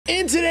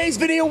In today's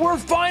video, we're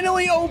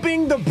finally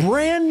opening the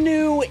brand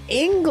new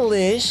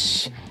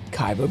English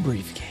KAIBA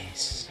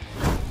briefcase.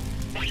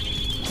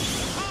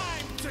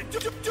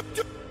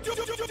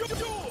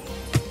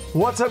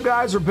 What's up,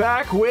 guys? We're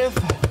back with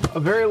a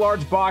very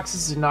large box.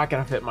 This is not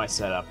gonna fit my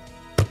setup.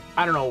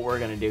 I don't know what we're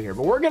gonna do here,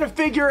 but we're gonna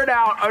figure it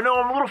out. I know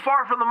I'm a little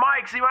far from the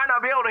mic, so you might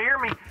not be able to hear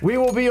me. We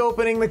will be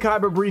opening the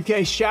KAIBA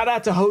briefcase. Shout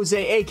out to Jose,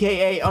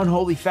 aka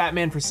Unholy Fat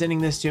Man, for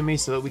sending this to me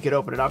so that we could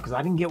open it up, because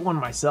I didn't get one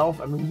myself.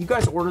 I mean, you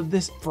guys ordered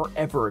this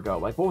forever ago.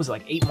 Like, what was it,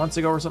 like 8 months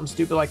ago or something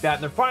stupid like that?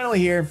 And they're finally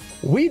here.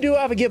 We do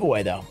have a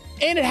giveaway though.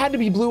 And it had to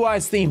be Blue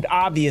Eyes themed,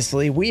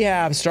 obviously. We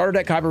have started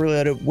at KAIBA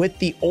Reloaded with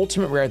the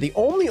Ultimate Rare, the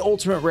only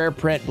Ultimate Rare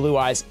print Blue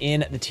Eyes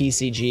in the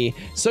TCG.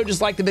 So just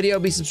like the video,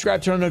 be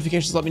subscribed, turn on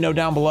notifications, let me know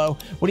down below.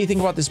 What do you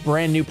think about this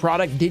brand new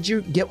product? Did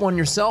you get one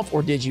yourself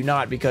or did you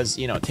not? Because,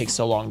 you know, it takes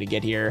so long to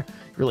get here.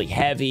 Really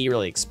heavy,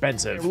 really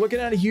expensive. We're looking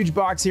at a huge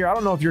box here. I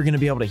don't know if you're gonna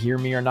be able to hear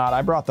me or not.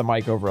 I brought the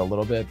mic over a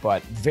little bit,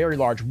 but very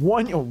large.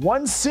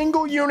 One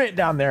single unit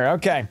down there.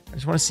 Okay, I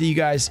just wanna see you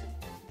guys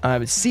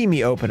see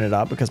me open it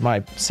up because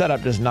my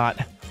setup does not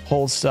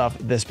hold stuff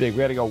this big. We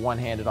gotta go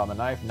one-handed on the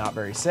knife, not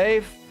very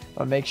safe,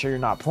 but make sure you're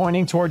not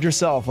pointing toward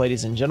yourself,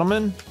 ladies and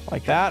gentlemen,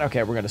 like that.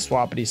 Okay, we're gonna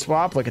swappity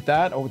swap. Look at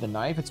that, over the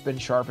knife. It's been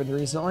sharpened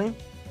recently,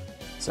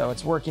 so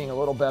it's working a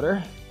little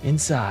better.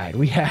 Inside,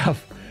 we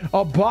have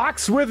a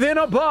box within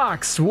a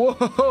box.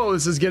 Whoa,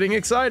 this is getting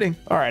exciting.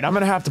 All right, I'm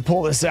gonna have to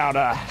pull this out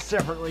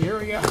separately. Here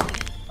we go.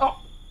 Oh,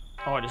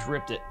 I just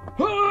ripped it.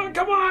 Oh,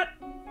 come on,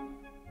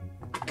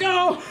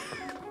 go.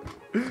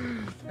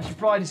 I should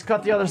probably just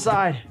cut the other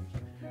side,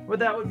 but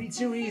that would be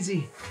too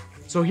easy.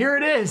 So here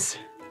it is.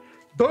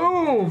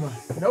 Boom.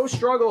 No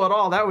struggle at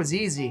all. That was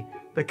easy.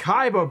 The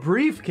KAIBA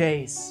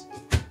briefcase.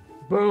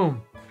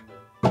 Boom.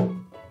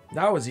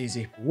 That was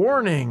easy.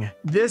 Warning.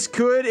 This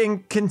could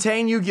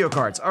contain Yu-Gi-Oh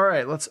cards. All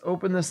right, let's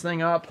open this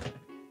thing up.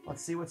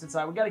 Let's see what's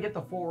inside. We got to get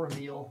the full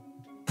reveal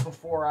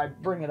before I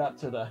bring it up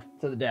to the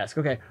desk.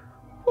 Okay.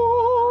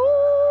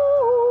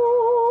 Oh,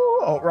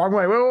 wrong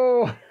way.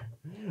 Whoa.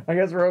 I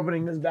guess we're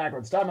opening this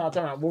backwards. Time out,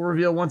 time out. We'll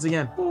reveal once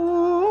again.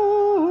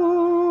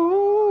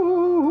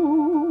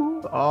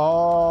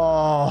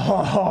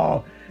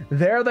 Oh,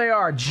 there they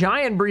are.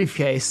 Giant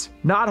briefcase.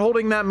 Not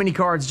holding that many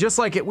cards, just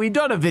like it. We've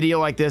done a video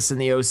like this in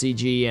the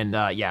OCG, and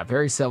yeah,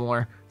 very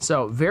similar.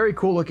 So very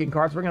cool looking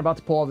cards. We're about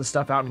to pull all this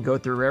stuff out and go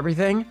through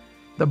everything.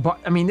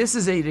 I mean, this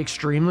is an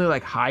extremely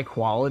like high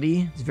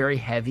quality. It's very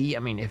heavy. I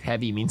mean, if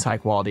heavy means high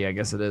quality, I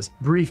guess it is.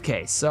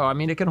 Briefcase. So I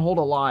mean, it can hold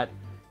a lot.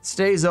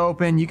 Stays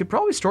open. You could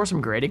probably store some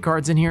graded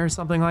cards in here or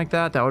something like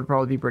that. That would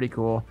probably be pretty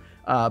cool.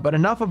 But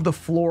enough of the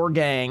floor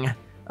gang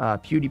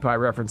PewDiePie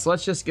reference.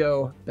 Let's just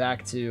go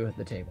back to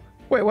the table.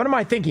 Wait, what am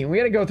I thinking? We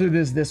got to go through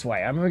this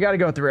way. I mean, we got to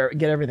go through it,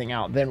 get everything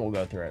out, then we'll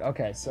go through it.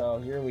 Okay, so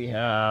here we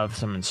have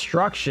some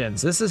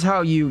instructions. This is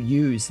how you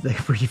use the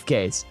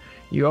briefcase.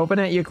 You open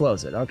it, you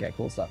close it. Okay,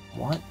 cool stuff.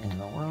 What in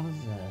the world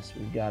is this?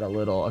 We've got a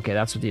little, okay,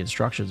 that's what the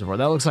instructions are for.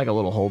 That looks like a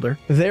little holder.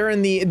 They're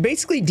in the,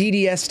 basically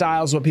DDS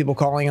style is what people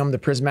calling them, the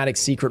Prismatic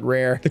Secret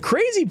Rare. The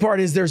crazy part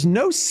is there's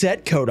no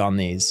set code on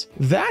these.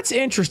 That's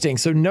interesting.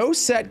 So no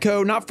set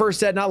code, not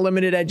first set, not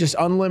limited ed, just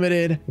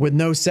unlimited with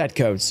no set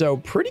code. So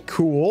pretty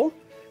cool.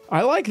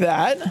 I like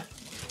that.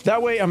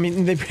 That way, I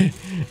mean,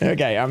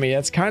 okay, I mean,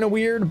 that's kind of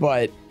weird,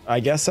 but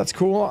I guess that's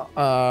cool.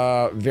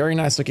 Very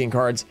nice looking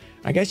cards.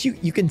 I guess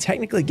you can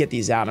technically get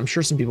these out. I'm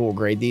sure some people will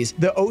grade these.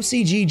 The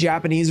OCG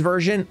Japanese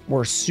version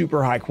were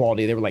super high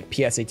quality. They were like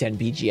PSA 10,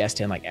 BGS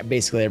 10, like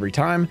basically every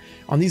time.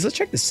 On these, let's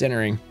check the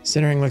centering.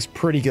 Centering looks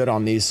pretty good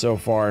on these so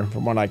far,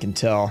 from what I can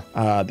tell.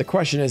 The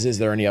question is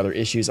there any other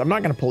issues? I'm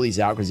not gonna pull these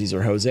out because these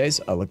are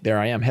Jose's. Oh, look, there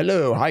I am.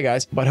 Hello, hi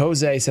guys. But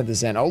Jose sent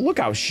this in. Oh, look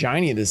how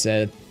shiny this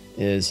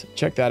is.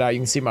 Check that out.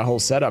 You can see my whole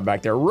setup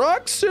back there.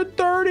 Rux at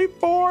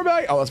 34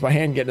 back. Oh, that's my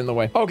hand getting in the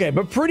way. Okay,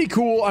 but pretty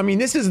cool. I mean,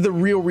 this is the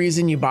real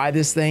reason you buy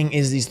this thing,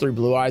 is these 3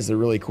 Blue Eyes. They're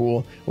really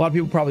cool. A lot of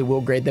people probably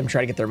will grade them,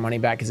 try to get their money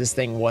back, because this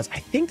thing was, I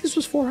think this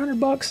was 400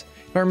 bucks,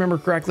 if I remember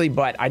correctly,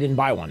 but I didn't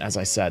buy one, as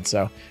I said.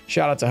 So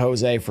shout out to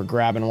Jose for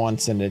grabbing one,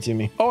 sending it to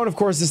me. Oh, and of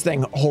course this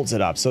thing holds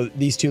it up. So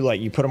these two, like,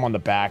 you put them on the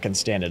back and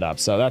stand it up.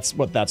 So that's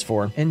what that's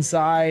for.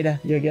 Inside,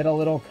 you get a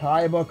little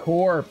KAIBA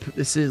Corp.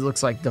 This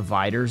looks like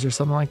dividers or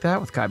something like that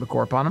with KAIBA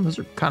Corp on them. Those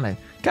are kind of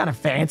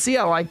fancy.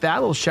 I like that,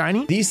 a little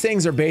shiny. These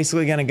things are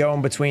basically going to go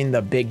in between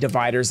the big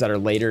dividers that are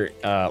later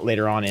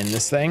on in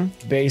this thing.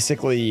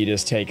 Basically, you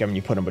just take them,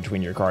 you put them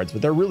between your cards,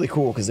 but they're really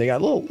cool because they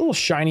got a little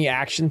shiny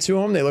action to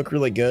them. They look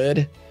really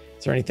good.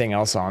 Is there anything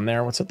else on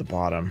there? What's at the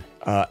bottom?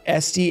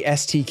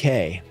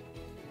 STK.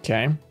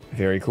 Okay,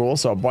 very cool.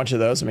 So a bunch of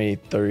those. I mean,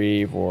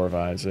 3, 4,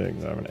 5,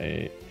 6, 7,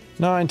 8,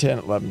 9, 10,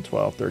 11,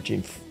 12,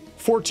 13,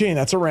 14.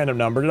 That's a random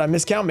number. Did I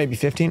miscount? Maybe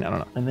 15? I don't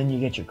know. And then you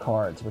get your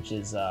cards, which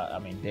is, I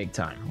mean, big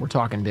time. We're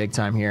talking big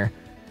time here.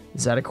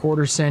 Is that a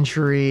quarter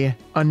century?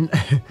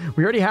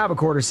 We already have a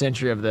quarter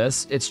century of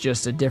this. It's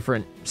just a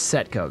different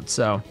set code.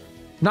 So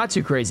not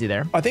too crazy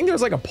there. I think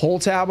there's like a pull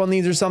tab on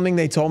these or something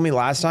they told me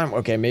last time.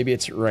 Okay, maybe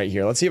it's right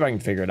here. Let's see if I can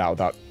figure it out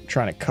without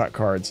trying to cut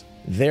cards.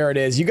 There it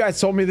is. You guys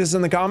told me this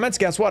in the comments.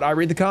 Guess what? I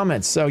read the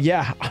comments. So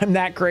yeah, I'm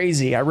that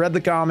crazy. I read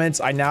the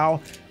comments. I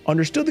now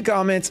understood the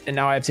comments, and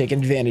now I've taken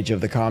advantage of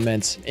the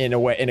comments in a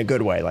way, in a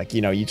good way. Like,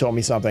 you know, you told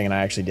me something and I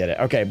actually did it.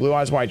 Okay, Blue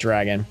Eyes White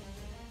Dragon.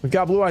 We've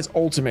got Blue Eyes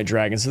Ultimate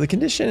Dragon. So the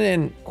condition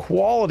and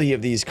quality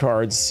of these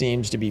cards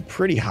seems to be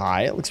pretty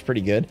high. It looks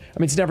pretty good. I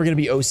mean, it's never going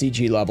to be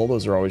OCG level.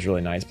 Those are always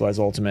really nice. Blue Eyes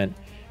Ultimate.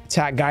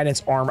 Attack,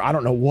 Guidance, Armor. I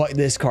don't know what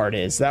this card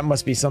is. That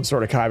must be some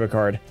sort of Kaiba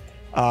card.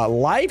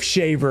 Life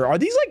Shaver. Are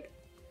these like...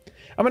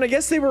 I mean, I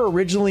guess they were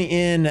originally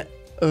in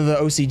the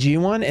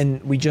OCG one,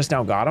 and we just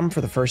now got them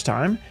for the first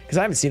time, because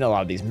I haven't seen a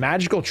lot of these.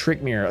 Magical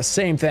Trick Mirror,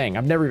 same thing.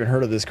 I've never even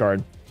heard of this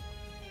card.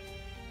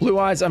 Blue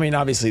Eyes, I mean,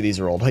 obviously these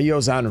are old.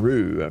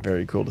 Hyozanru,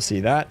 very cool to see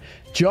that.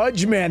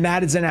 Judge Man,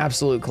 that is an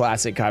absolute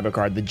classic Kaiba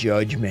card, the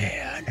Judge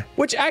Man.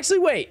 Which, actually,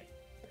 wait.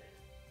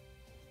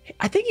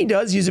 I think he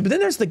does use it, but then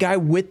there's the guy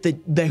with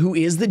the who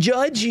is the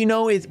judge, you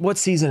know, what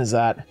season is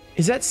that?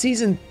 Is that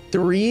season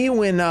 3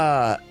 when,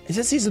 is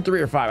that season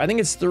 3 or 5? I think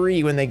it's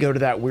 3 when they go to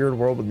that weird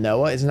world with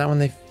Noah. Isn't that when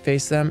they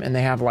face them? And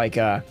they have like,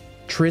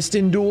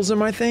 Tristan duels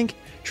him, I think.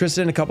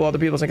 Tristan and a couple other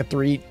people. It's like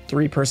a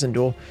three-person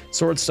duel.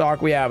 Sword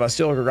Stalk, we have a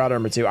Steel Grotto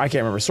number 2. I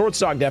can't remember. Sword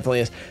Stalk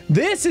definitely is.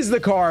 This is the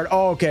card.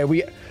 Oh,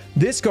 okay.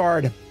 This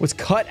card was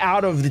cut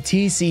out of the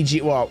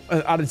TCG, well,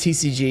 out of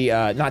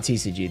TCG, not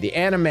TCG, the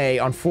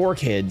anime on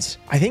 4Kids.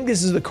 I think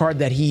this is the card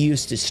that he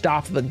used to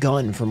stop the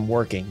gun from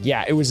working.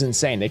 Yeah, it was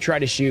insane. They try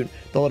to shoot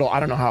the little, I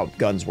don't know how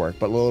guns work,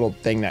 but the little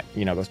thing that,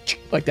 you know, goes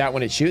like that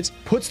when it shoots,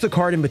 puts the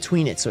card in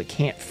between it so it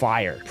can't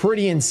fire.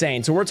 Pretty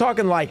insane. So we're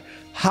talking like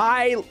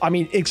high, I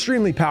mean,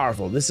 extremely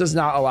powerful. This does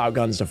not allow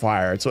guns to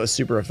fire. It's a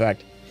super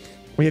effect.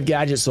 We have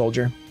Gadget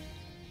Soldier.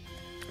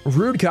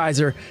 Rude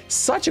Kaiser,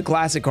 such a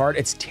classic card.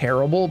 It's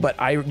terrible, but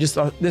I just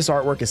thought this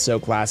artwork is so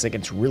classic.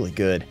 It's really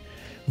good.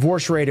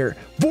 Vorse Raider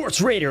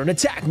in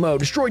attack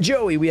mode. Destroy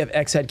Joey. We have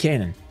X-Head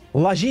Cannon.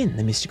 Lajin,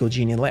 the Mystical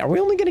Genie. Are we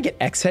only going to get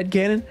X-Head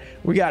Cannon?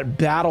 We got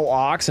Battle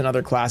Ox,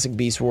 another classic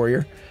Beast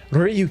Warrior.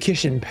 Ryu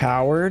Kishin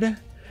Powered.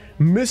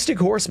 Mystic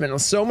Horseman.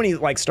 So many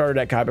like starter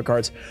deck Kaiba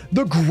cards.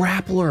 The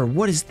Grappler.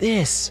 What is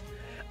this?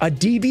 A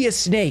devious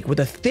snake with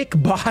a thick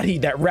body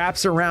that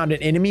wraps around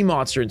an enemy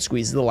monster and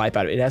squeezes the life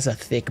out of it. It has a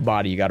thick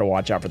body. You got to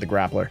watch out for the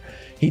Grappler.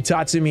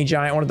 Hitatsumi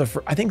Giant, one of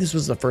the I think this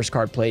was the first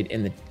card played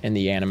in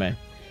the anime.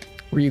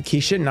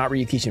 Ryukishin, not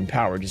Ryukishin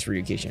Power, just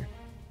Ryukishin.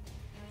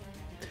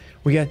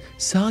 We got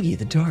Sagi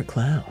the Dark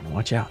Clown.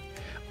 Watch out.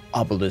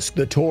 Obelisk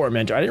the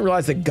Tormentor. I didn't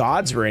realize the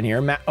gods were in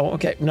here. Oh,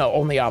 okay. No,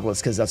 only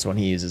Obelisk, because that's the one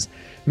he uses.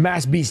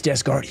 Mass Beast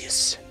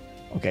Descardius.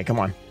 Okay, come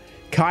on.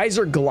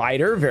 Kaiser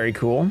Glider, very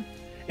cool.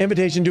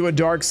 Invitation to a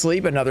Dark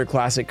Sleep, another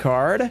classic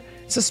card.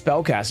 It's a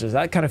Spellcaster.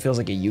 That kind of feels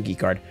like a Yugi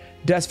card.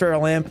 Deathfair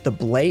Lamp, the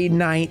Blade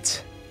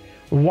Knight.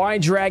 Y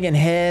Dragon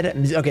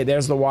Head. Okay,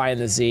 there's the Y and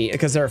the Z,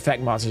 because they're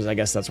effect monsters. I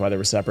guess that's why they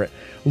were separate.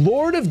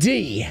 Lord of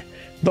D,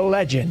 the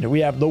Legend. We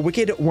have the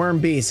Wicked Worm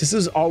Beast. This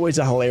is always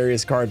a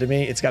hilarious card to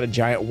me. It's got a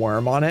giant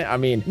worm on it. I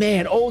mean,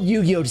 man, old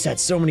Yu-Gi-Oh! Just had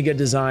so many good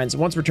designs.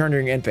 Once returned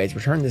during end phase,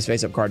 return this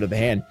face-up card to the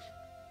hand.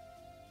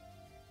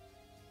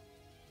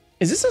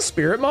 Is this a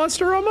spirit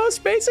monster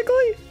almost,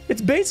 basically? It's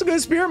basically a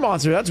spirit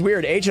monster. That's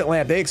weird. Ancient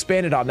Lamp, they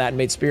expanded on that and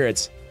made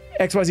spirits.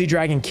 XYZ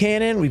Dragon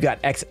Cannon. We've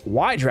got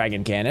XY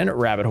Dragon Cannon,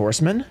 Rabbit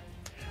Horseman.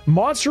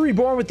 Monster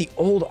Reborn with the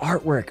old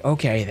artwork.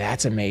 Okay,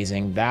 that's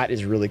amazing. That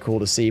is really cool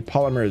to see.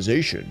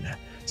 Polymerization.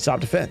 Stop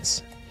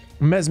Defense.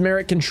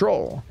 Mesmeric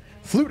Control.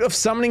 Flute of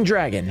Summoning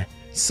Dragon.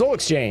 Soul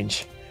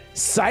Exchange.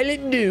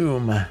 Silent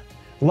Doom.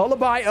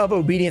 Lullaby of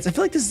Obedience. I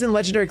feel like this is in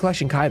Legendary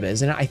Collection Kaiba,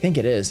 isn't it? I think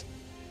it is.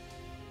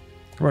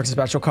 Works a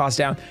special cost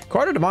down.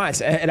 Card of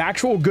Demise, an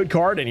actual good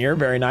card in here.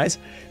 Very nice.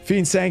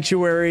 Fiend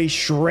Sanctuary,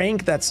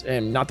 Shrink. That's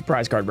not the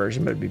prize card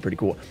version, but it'd be pretty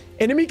cool.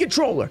 Enemy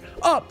Controller.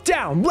 Up,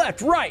 down,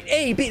 left, right,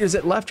 A, B. Is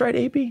it left, right,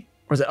 A, B?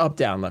 Or is it up,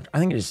 down, left? I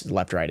think it's just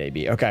left, right, A,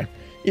 B. Okay.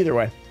 Either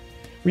way.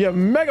 We have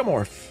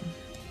Megamorph.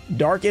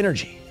 Dark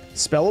Energy.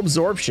 Spell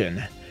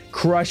Absorption.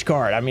 Crush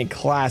card. I mean,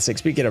 classic.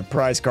 Speaking of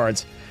prize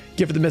cards.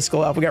 Gift of the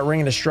Mystical Elf. We got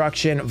Ring of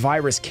Destruction.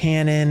 Virus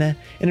Cannon.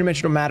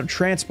 Interdimensional Matter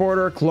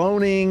Transporter.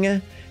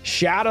 Cloning.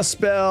 Shadow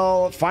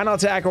Spell, Final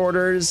Attack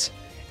Orders,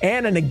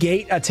 and a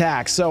Negate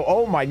Attack. So,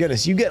 oh my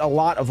goodness, you get a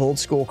lot of old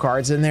school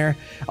cards in there.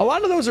 A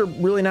lot of those are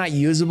really not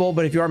usable,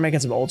 but if you are making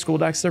some old school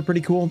decks, they're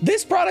pretty cool.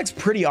 This product's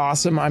pretty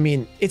awesome. I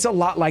mean, it's a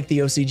lot like the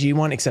OCG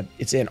one, except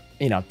it's in,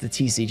 you know, the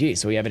TCG.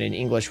 So we have it in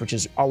English, which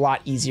is a lot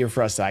easier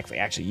for us to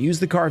actually use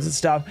the cards and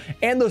stuff.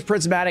 And those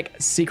prismatic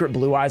secret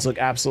blue eyes look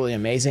absolutely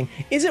amazing.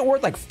 Is it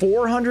worth like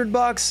 400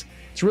 bucks?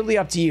 It's really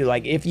up to you.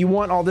 Like, if you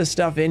want all this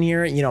stuff in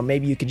here, you know,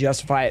 maybe you could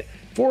justify it.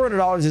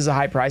 $400 is a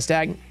high price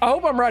tag. I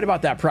hope I'm right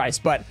about that price,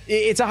 but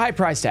it's a high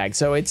price tag.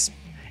 So it's,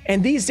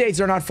 and these days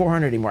they're not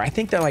 400 anymore. I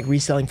think they're like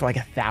reselling for like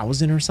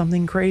 1,000 or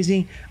something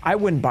crazy. I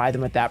wouldn't buy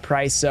them at that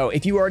price. So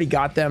if you already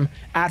got them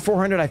at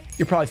 400,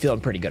 you're probably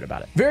feeling pretty good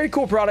about it. Very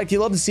cool product. You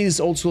love to see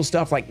this old school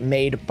stuff like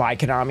made by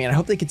Konami, and I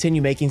hope they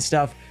continue making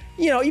stuff,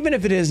 you know, even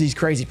if it is these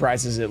crazy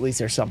prices, at least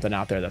there's something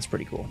out there that's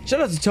pretty cool.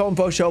 Shout out to Toe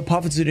Info Show,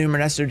 Puffin Zudum,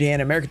 Ernesto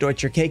Dan, America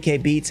Deutscher,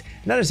 KK Beats,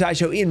 Another Side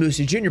Show, Ian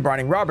Moosey, Junior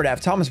Barning, Robert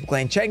F., Thomas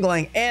McLean, Chang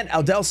and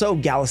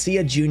Aldelso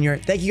Galicia Jr.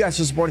 Thank you guys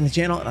for supporting the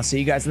channel, and I'll see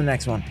you guys in the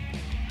next one.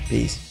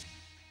 Peace.